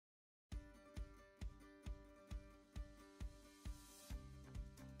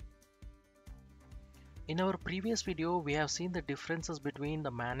In our previous video, we have seen the differences between the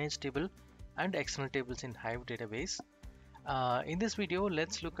managed table and external tables in Hive database. In this video,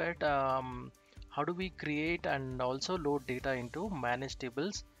 let's look at how do we create and also load data into managed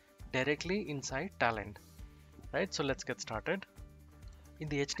tables directly inside Talend. Right, so let's get started. In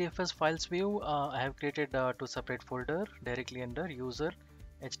the Hdfs files view, I have created two separate folder directly under user,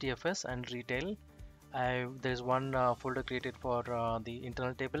 Hdfs and retail. There's one folder created for the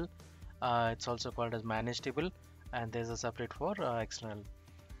internal table. It's also called as managed table, and there's a separate for external.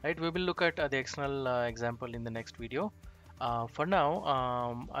 Right, we will look at the external example in the next video. For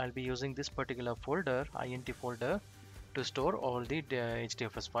now, I'll be using this particular folder, int folder, to store all the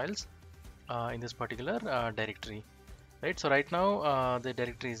Hdfs files in this particular directory. Right, so right now the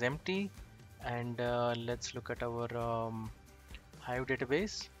directory is empty, and let's look at our Hive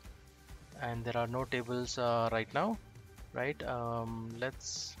database, and there are no tables right now. Right,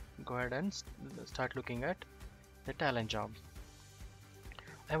 let's go ahead and start looking at the Talend job.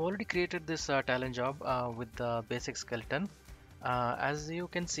 I've already created this Talend job with the basic skeleton. As you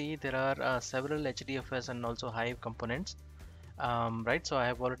can see, there are several Hdfs and also Hive components. Right, so I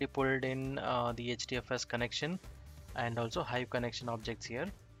have already pulled in the Hdfs connection and also Hive connection objects here.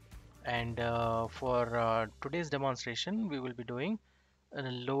 And for today's demonstration, we will be doing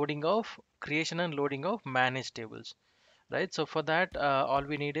creation and loading of managed tables. Right, so for that, all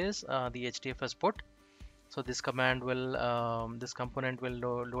we need is the Hdfs put. So this command will, this component will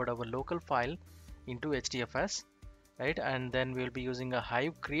load our local file into Hdfs, right? And then we'll be using a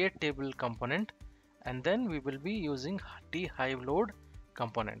Hive create table component, and then we will be using t hive load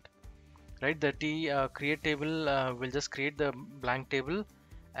component, right? The t create table will just create the blank table,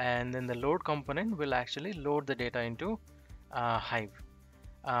 and then the load component will actually load the data into Hive.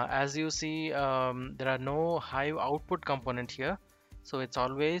 As you see, there are no Hive output component here, so it's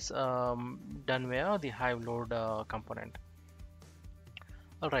always done via the Hive load component.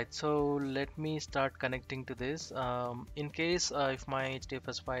 Alright, so let me start connecting to this. In case if my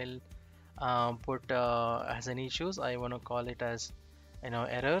Hdfs file put has any issues, I want to call it as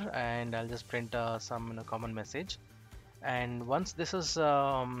error, and I'll just print some common message. And once this is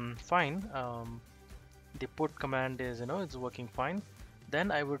fine, the put command is it's working fine, then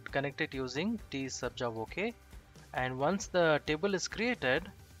I would connect it using t subjob OK. And once the table is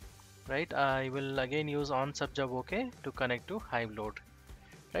created, right, I will again use on subjob OK to connect to Hive load.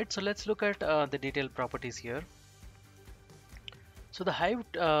 Right, so let's look at the detailed properties here. So the Hive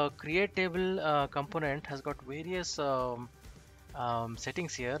create table component has got various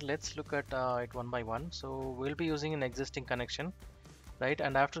settings here. Let's look at it one by one. So we'll be using an existing connection, right?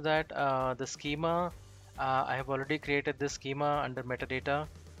 And after that, the schema, I have already created this schema under metadata.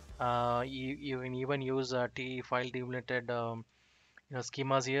 You can even use t file delimited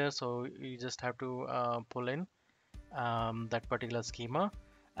schemas here. So you just have to pull in that particular schema,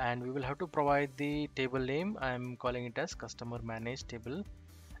 and we will have to provide the table name. I'm calling it as customer managed table,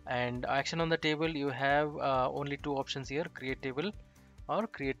 and action on the table, you have only two options here: create table or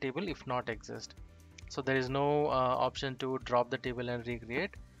create table if not exist. So there is no option to drop the table and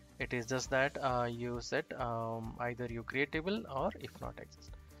recreate. It is just that you set either you create table or if not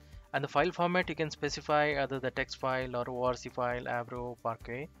exist. And the file format, you can specify either the text file or ORC file, Avro,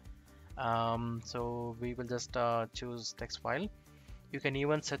 Parquet. So we will just choose text file. You can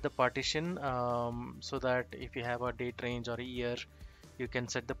even set the partition so that if you have a date range or a year, you can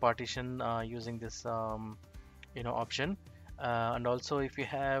set the partition using this option. And also if you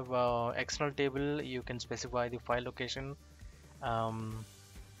have external table, you can specify the file location.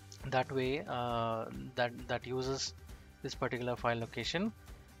 That way that uses this particular file location.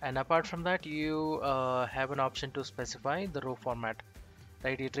 And apart from that, you have an option to specify the row format.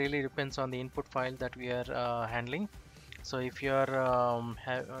 Right, it really depends on the input file that we are handling. So if you're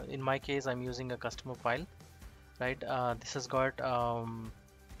in my case, I'm using a customer file, right? This has got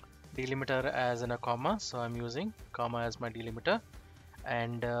delimiter as in a comma, so I'm using comma as my delimiter.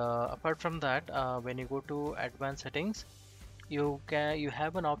 And apart from that, when you go to advanced settings, you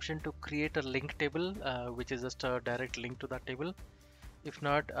have an option to create a link table, which is just a direct link to that table. If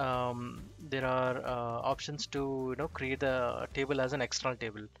not, there are options to create a table as an external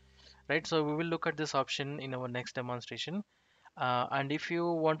table, right? So we will look at this option in our next demonstration. And if you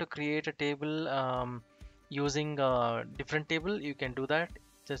want to create a table using a different table, you can do that.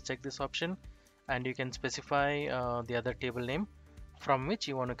 Just check this option, and you can specify the other table name from which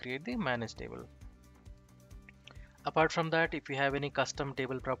you want to create the managed table. Apart from that, if you have any custom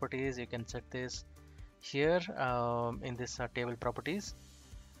table properties, you can set this here in this table properties.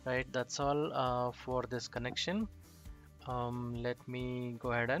 Right, that's all for this connection. Let me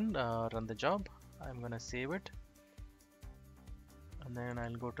go ahead and run the job. I'm gonna save it, and then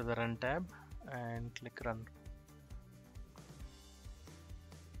I'll go to the run tab and click run.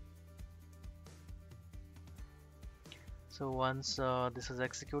 So once this is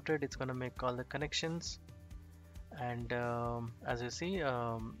executed, it's gonna make all the connections, and as you see,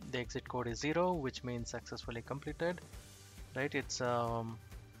 the exit code is 0, which means successfully completed, right? It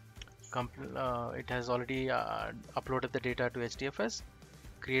has already uploaded the data to Hdfs,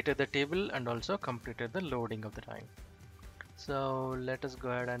 created the table, and also completed the loading of the time. So let us go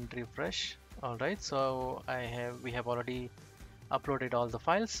ahead and refresh. All right, so we have already uploaded all the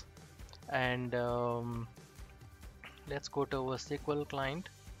files, and let's go to our SQL client.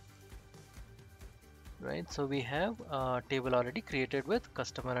 Right, so we have a table already created with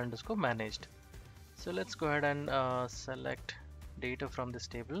customer underscore managed. So let's go ahead and select data from this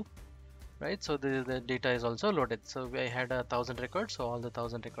table. Right, so the data is also loaded. So I had 1,000 records, so all the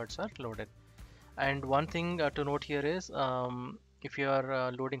 1,000 records are loaded. And one thing to note here is, if you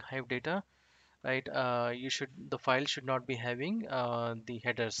are loading Hive data, right, the file should not be having the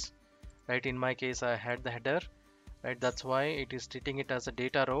headers. Right, in my case I had the header, right, that's why it is treating it as a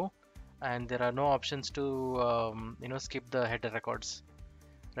data row, and there are no options to skip the header records,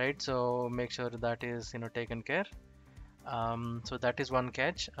 right? So make sure that is taken care. So that is one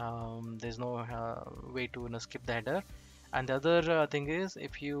catch. There's no way to skip the header. And the other thing is,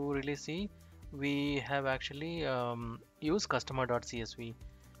 if you really see, we have actually used customer.csv,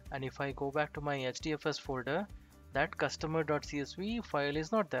 and if I go back to my hdfs folder, that customer.csv file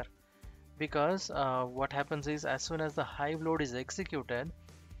is not there, because what happens is, as soon as the Hive load is executed,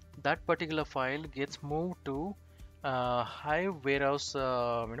 that particular file gets moved to Hive warehouse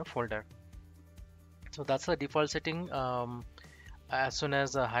folder. So that's the default setting. As soon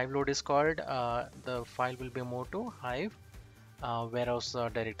as the Hive load is called, the file will be moved to Hive warehouse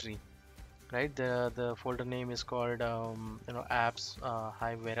directory. Right, the folder name is called apps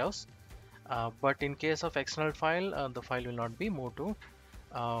Hive warehouse. But in case of external file, the file will not be moved to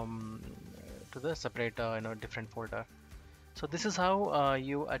the separate different folder. So this is how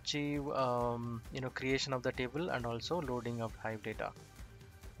you achieve creation of the table and also loading of Hive data.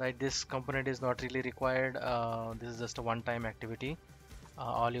 Right, this component is not really required. This is just a one-time activity.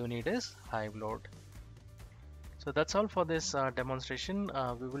 All you need is Hive load. So that's all for this demonstration.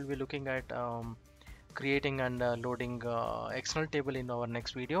 We will be looking at creating and loading external table in our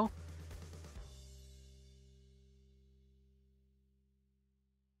next video.